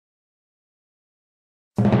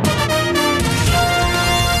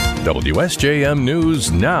WSJM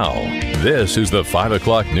News Now. This is the 5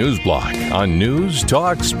 o'clock news block on News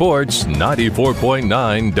Talk Sports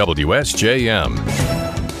 94.9 WSJM.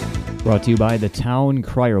 Brought to you by the Town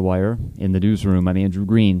Crier Wire. In the newsroom, I'm Andrew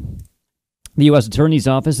Green. The U.S. Attorney's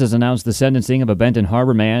Office has announced the sentencing of a Benton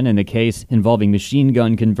Harbor man in the case involving machine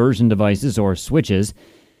gun conversion devices, or switches.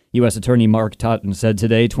 U.S. Attorney Mark Totten said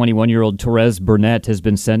today 21-year-old Torres Burnett has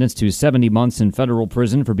been sentenced to 70 months in federal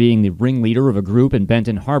prison for being the ringleader of a group in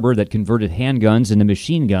Benton Harbor that converted handguns into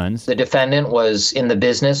machine guns. The defendant was in the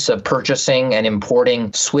business of purchasing and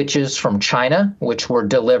importing switches from China, which were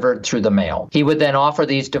delivered through the mail. He would then offer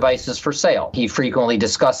these devices for sale. He frequently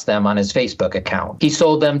discussed them on his Facebook account. He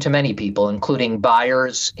sold them to many people, including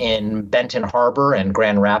buyers in Benton Harbor and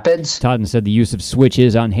Grand Rapids. Totten said the use of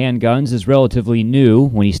switches on handguns is relatively new.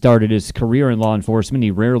 When he started his career in law enforcement, he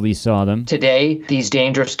rarely saw them. Today, these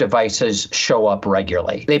dangerous devices show up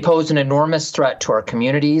regularly. They pose an enormous threat to our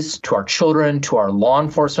communities, to our children, to our law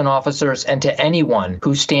enforcement officers, and to anyone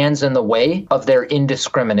who stands in the way of their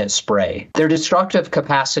indiscriminate spray. Their destructive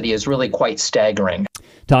capacity is really quite staggering.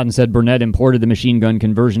 Totten said Burnett imported the machine gun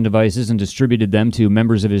conversion devices and distributed them to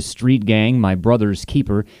members of his street gang, My Brother's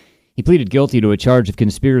Keeper. He pleaded guilty to a charge of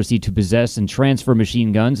conspiracy to possess and transfer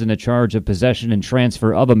machine guns and a charge of possession and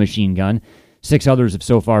transfer of a machine gun. 6 others have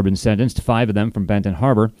so far been sentenced, 5 of them from Benton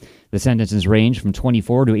Harbor. The sentences range from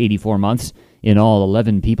 24 to 84 months. In all,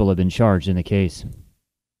 11 people have been charged in the case.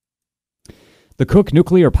 The Cook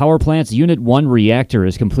Nuclear Power Plant's Unit 1 reactor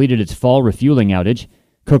has completed its fall refueling outage.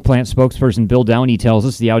 Cook Plant spokesperson Bill Downey tells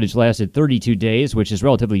us the outage lasted 32 days, which is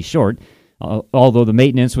relatively short. Although the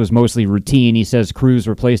maintenance was mostly routine, he says crews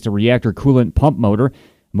replaced a reactor coolant pump motor.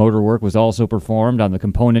 Motor work was also performed on the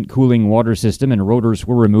component cooling water system, and rotors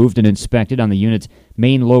were removed and inspected on the unit's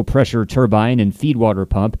main low-pressure turbine and feed water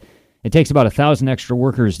pump. It takes about 1,000 extra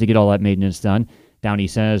workers to get all that maintenance done. Downey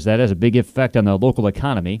says that has a big effect on the local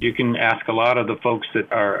economy. You can ask a lot of the folks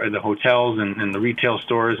that are the hotels and the retail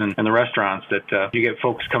stores and the restaurants that you get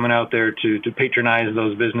folks coming out there to patronize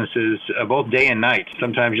those businesses both day and night.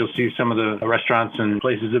 Sometimes you'll see some of the restaurants and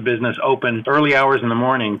places of business open early hours in the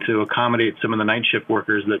morning to accommodate some of the night shift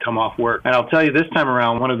workers that come off work. And I'll tell you, this time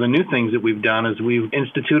around, one of the new things that we've done is we've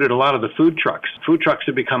instituted a lot of the food trucks. Food trucks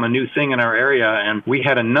have become a new thing in our area, and we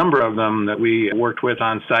had a number of them that we worked with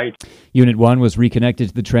on site. Unit 1 was reconnected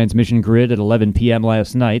to the transmission grid at 11 p.m.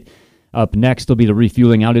 last night. Up next will be the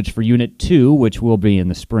refueling outage for Unit 2, which will be in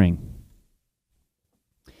the spring.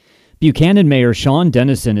 Buchanan Mayor Sean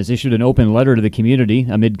Dennison has issued an open letter to the community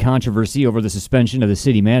amid controversy over the suspension of the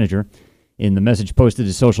city manager. In the message posted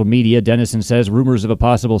to social media, Dennison says rumors of a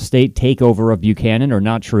possible state takeover of Buchanan are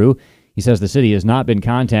not true. He says the city has not been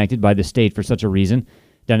contacted by the state for such a reason.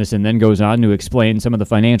 Dennison then goes on to explain some of the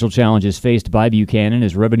financial challenges faced by Buchanan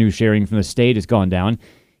as revenue sharing from the state has gone down.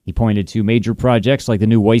 He pointed to major projects like the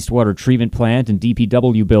new wastewater treatment plant and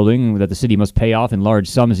DPW building that the city must pay off in large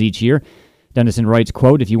sums each year. Dennison writes,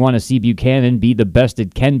 quote, "If you want to see Buchanan be the best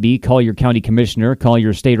it can be, call your county commissioner, call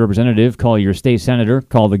your state representative, call your state senator,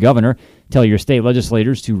 call the governor, tell your state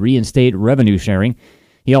legislators to reinstate revenue sharing."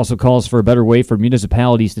 He also calls for a better way for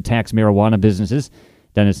municipalities to tax marijuana businesses.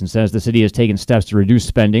 Dennison says the city has taken steps to reduce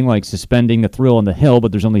spending, like suspending the Thrill on the Hill,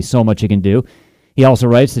 but there's only so much it can do. He also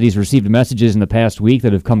writes that he's received messages in the past week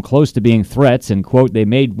that have come close to being threats, and, quote, "They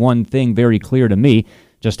made one thing very clear to me,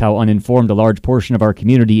 just how uninformed a large portion of our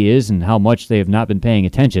community is and how much they have not been paying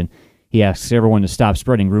attention." He asks everyone to stop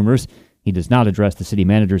spreading rumors. He does not address the city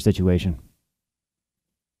manager situation.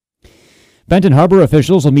 Benton Harbor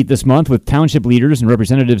officials will meet this month with township leaders and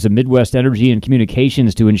representatives of Midwest Energy and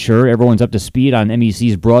Communications to ensure everyone's up to speed on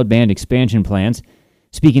MEC's broadband expansion plans.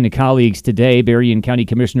 Speaking to colleagues today, Berrien County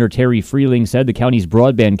Commissioner Terry Freeling said the county's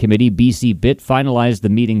broadband committee, BC BIT, finalized the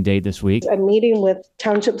meeting date this week. A meeting with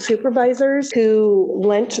township supervisors who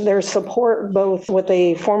lent their support both with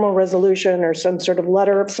a formal resolution or some sort of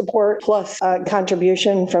letter of support, plus a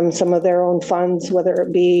contribution from some of their own funds, whether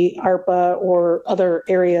it be ARPA or other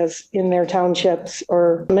areas in their townships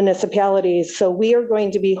or municipalities. So we are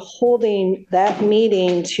going to be holding that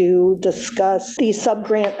meeting to discuss the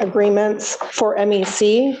subgrant agreements for MEC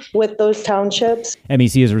with those townships.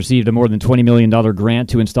 MEC has received a more than $20 million grant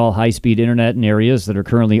to install high-speed internet in areas that are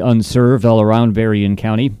currently unserved all around Berrien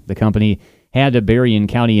County. The company had a Berrien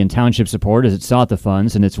County and township support as it sought the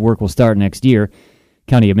funds, and its work will start next year.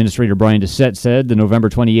 County Administrator Brian Doucette said the November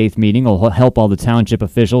 28th meeting will help all the township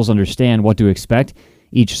officials understand what to expect.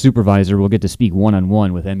 Each supervisor will get to speak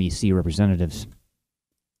one-on-one with MEC representatives.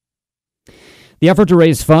 The effort to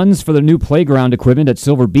raise funds for the new playground equipment at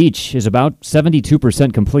Silver Beach is about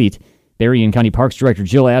 72% complete. Berrien County Parks Director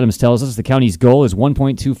Jill Adams tells us the county's goal is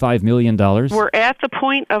 $1.25 million. We're at the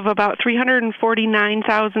point of about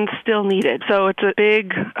 $349,000 still needed. So it's a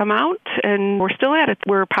big amount, and we're still at it.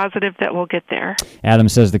 We're positive that we'll get there.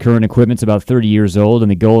 Adams says the current equipment's about 30 years old,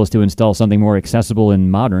 and the goal is to install something more accessible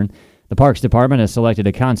and modern. The Parks Department has selected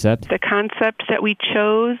a concept. The concept that we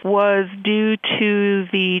chose was due to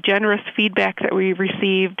the generous feedback that we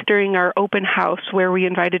received during our open house, where we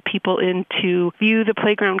invited people in to view the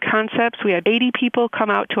playground concepts. We had 80 people come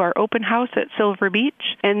out to our open house at Silver Beach,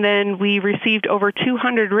 and then we received over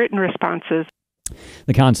 200 written responses.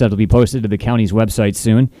 The concept will be posted to the county's website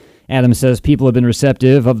soon. Adams says people have been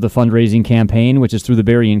receptive of the fundraising campaign, which is through the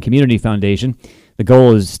Berrien Community Foundation. The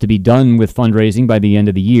goal is to be done with fundraising by the end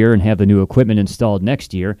of the year and have the new equipment installed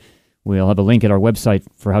next year. We'll have a link at our website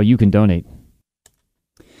for how you can donate.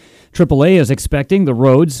 AAA is expecting the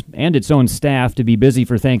roads and its own staff to be busy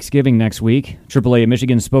for Thanksgiving next week. AAA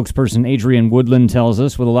Michigan spokesperson Adrian Woodland tells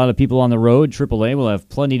us with a lot of people on the road, AAA will have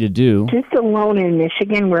plenty to do. Just alone in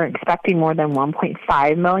Michigan, we're expecting more than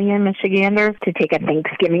 1.5 million Michiganders to take a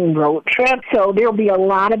Thanksgiving road trip. So there will be a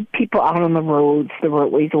lot of people out on the roads. The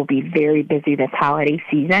roadways will be very busy this holiday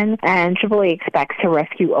season. And AAA expects to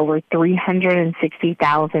rescue over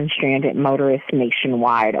 360,000 stranded motorists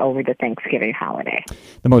nationwide over the Thanksgiving holiday.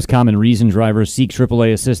 The most common reason drivers seek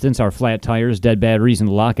AAA assistance are flat tires, dead batteries, and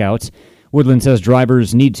lockouts. Woodland says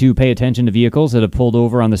drivers need to pay attention to vehicles that have pulled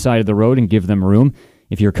over on the side of the road and give them room.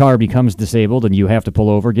 If your car becomes disabled and you have to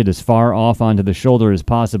pull over, get as far off onto the shoulder as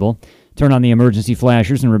possible. Turn on the emergency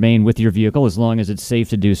flashers and remain with your vehicle as long as it's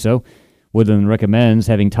safe to do so. Woodland recommends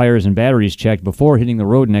having tires and batteries checked before hitting the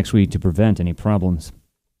road next week to prevent any problems.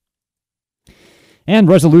 And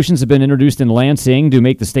resolutions have been introduced in Lansing to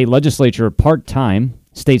make the state legislature part-time.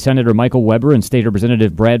 State Senator Michael Weber and State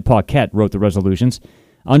Representative Brad Paquette wrote the resolutions.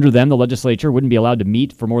 Under them, the legislature wouldn't be allowed to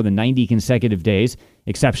meet for more than 90 consecutive days.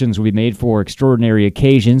 Exceptions would be made for extraordinary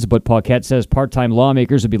occasions, but Paquette says part-time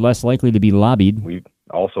lawmakers would be less likely to be lobbied. We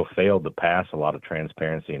also failed to pass a lot of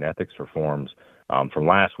transparency and ethics reforms from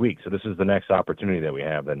last week. So this is the next opportunity that we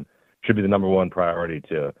have, and should be the number one priority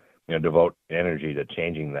to devote energy to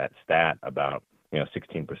changing that stat about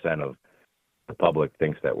 16% of the public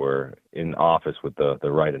thinks that we're in office with the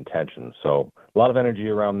right intentions. So a lot of energy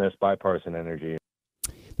around this, bipartisan energy.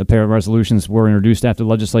 The pair of resolutions were introduced after the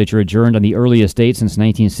legislature adjourned on the earliest date since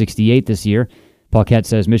 1968 this year. Paquette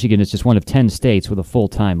says Michigan is just one of 10 states with a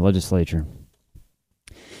full-time legislature.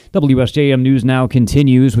 WSJM News Now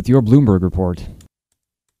continues with your Bloomberg Report.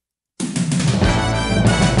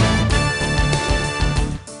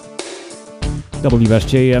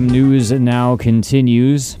 WSJM News Now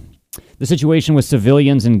continues. The situation with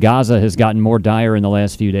civilians in Gaza has gotten more dire in the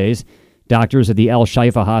last few days. Doctors at the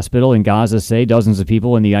Al-Shifa hospital in Gaza say dozens of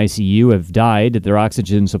people in the ICU have died. Their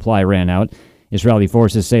oxygen supply ran out. Israeli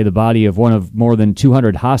forces say the body of one of more than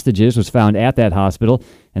 200 hostages was found at that hospital,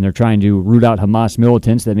 and they're trying to root out Hamas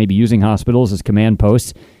militants that may be using hospitals as command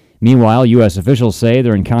posts. Meanwhile, U.S. officials say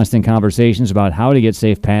they're in constant conversations about how to get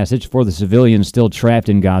safe passage for the civilians still trapped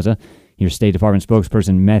in Gaza. Here's State Department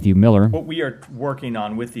spokesperson Matthew Miller. What we are working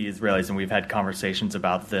on with the Israelis, and we've had conversations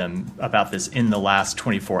about this in the last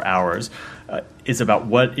 24 hours, is about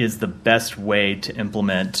what is the best way to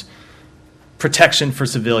implement protection for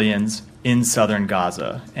civilians in southern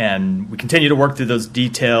Gaza. And we continue to work through those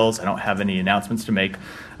details. I don't have any announcements to make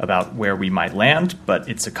about where we might land, but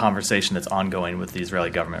it's a conversation that's ongoing with the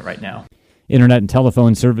Israeli government right now. Internet and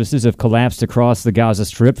telephone services have collapsed across the Gaza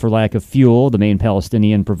Strip for lack of fuel, the main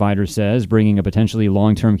Palestinian provider says, bringing a potentially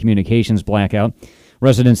long-term communications blackout.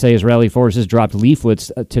 Residents say Israeli forces dropped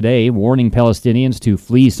leaflets today warning Palestinians to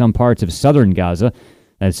flee some parts of southern Gaza.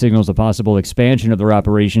 That signals a possible expansion of their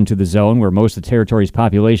operation to the zone where most of the territory's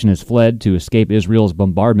population has fled to escape Israel's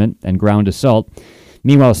bombardment and ground assault.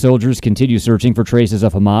 Meanwhile, soldiers continue searching for traces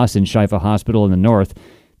of Hamas in Shifa Hospital in the north.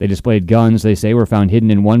 They displayed guns, they say, were found hidden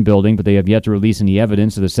in one building, but they have yet to release any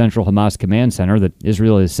evidence of the central Hamas command center that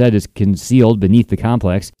Israel has said is concealed beneath the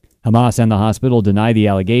complex. Hamas and the hospital deny the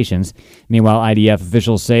allegations. Meanwhile, IDF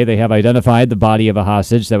officials say they have identified the body of a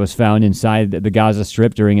hostage that was found inside the Gaza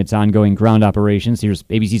Strip during its ongoing ground operations. Here's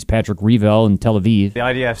ABC's Patrick Revel in Tel Aviv. The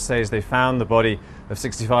IDF says they found the body of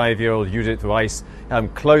 65-year-old Judith Weiss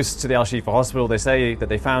close to the Al-Shifa hospital. They say that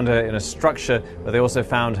they found her in a structure where they also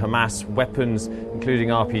found Hamas weapons, including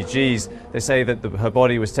RPGs. They say that her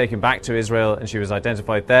body was taken back to Israel and she was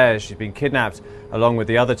identified there. She's been kidnapped along with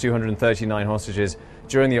the other 239 hostages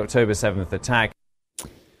during the October 7th attack.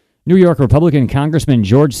 New York Republican Congressman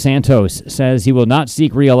George Santos says he will not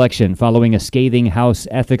seek re-election following a scathing House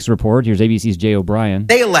ethics report. Here's ABC's Jay O'Brien.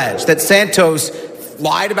 They allege that Santos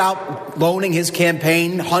lied about loaning his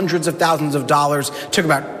campaign hundreds of thousands of dollars, took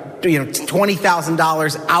about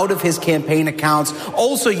 $20,000 out of his campaign accounts,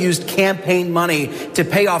 also used campaign money to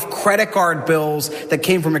pay off credit card bills that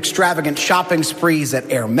came from extravagant shopping sprees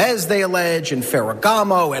at Hermes, they allege, and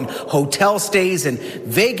Ferragamo, and hotel stays in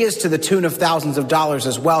Vegas to the tune of thousands of dollars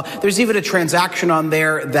as well. There's even a transaction on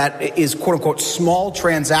there that is, quote unquote, small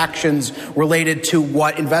transactions related to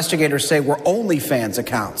what investigators say were OnlyFans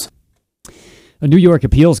accounts. A New York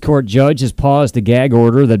appeals court judge has paused a gag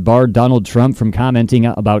order that barred Donald Trump from commenting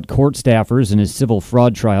about court staffers in his civil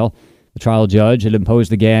fraud trial. The trial judge had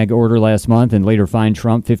imposed the gag order last month and later fined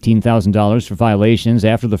Trump $15,000 for violations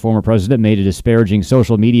after the former president made a disparaging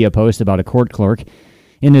social media post about a court clerk.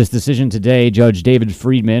 In his decision today, Judge David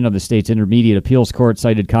Friedman of the state's Intermediate Appeals Court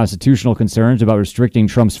cited constitutional concerns about restricting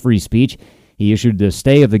Trump's free speech. He issued the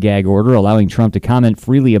stay of the gag order, allowing Trump to comment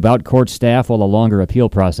freely about court staff while a longer appeal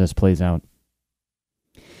process plays out.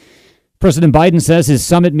 President Biden says his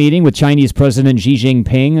summit meeting with Chinese President Xi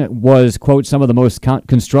Jinping was, quote, some of the most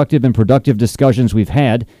constructive and productive discussions we've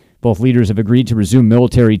had. Both leaders have agreed to resume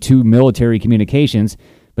military-to-military communications,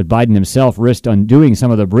 but Biden himself risked undoing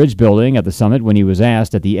some of the bridge building at the summit when he was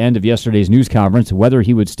asked at the end of yesterday's news conference whether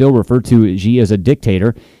he would still refer to Xi as a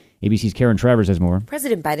dictator. ABC's Karen Travers has more.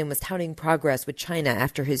 President Biden was touting progress with China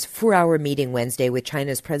after his 4-hour meeting Wednesday with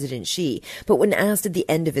China's President Xi. But when asked at the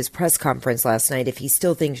end of his press conference last night if he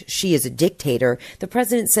still thinks Xi is a dictator, the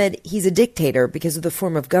president said he's a dictator because of the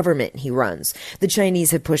form of government he runs. The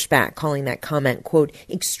Chinese have pushed back, calling that comment, quote,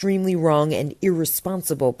 extremely wrong and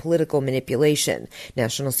irresponsible political manipulation.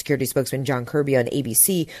 National Security spokesman John Kirby on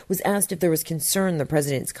ABC was asked if there was concern the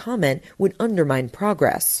president's comment would undermine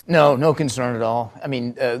progress. No concern at all. I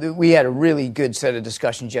mean, we had a really good set of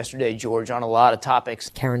discussions yesterday, George, on a lot of topics.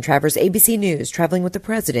 Karen Travers, ABC News, traveling with the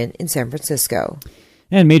president in San Francisco.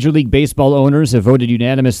 And Major League Baseball owners have voted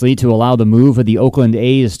unanimously to allow the move of the Oakland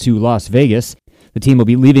A's to Las Vegas. The team will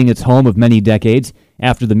be leaving its home of many decades.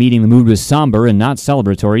 After the meeting, the mood was somber and not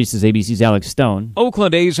celebratory, says ABC's Alex Stone.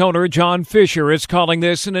 Oakland A's owner John Fisher is calling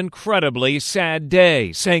this an incredibly sad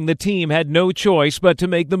day, saying the team had no choice but to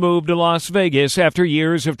make the move to Las Vegas after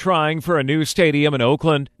years of trying for a new stadium in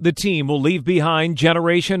Oakland. The team will leave behind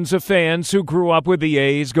generations of fans who grew up with the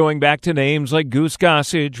A's, going back to names like Goose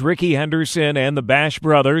Gossage, Rickey Henderson, and the Bash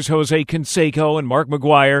brothers, Jose Canseco and Mark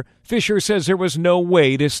McGwire. Fisher says there was no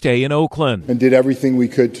way to stay in Oakland. And did everything we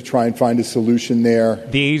could to try and find a solution there.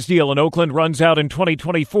 The A's deal in Oakland runs out in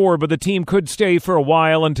 2024, but the team could stay for a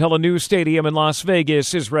while until a new stadium in Las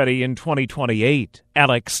Vegas is ready in 2028.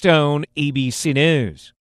 Alex Stone, ABC News.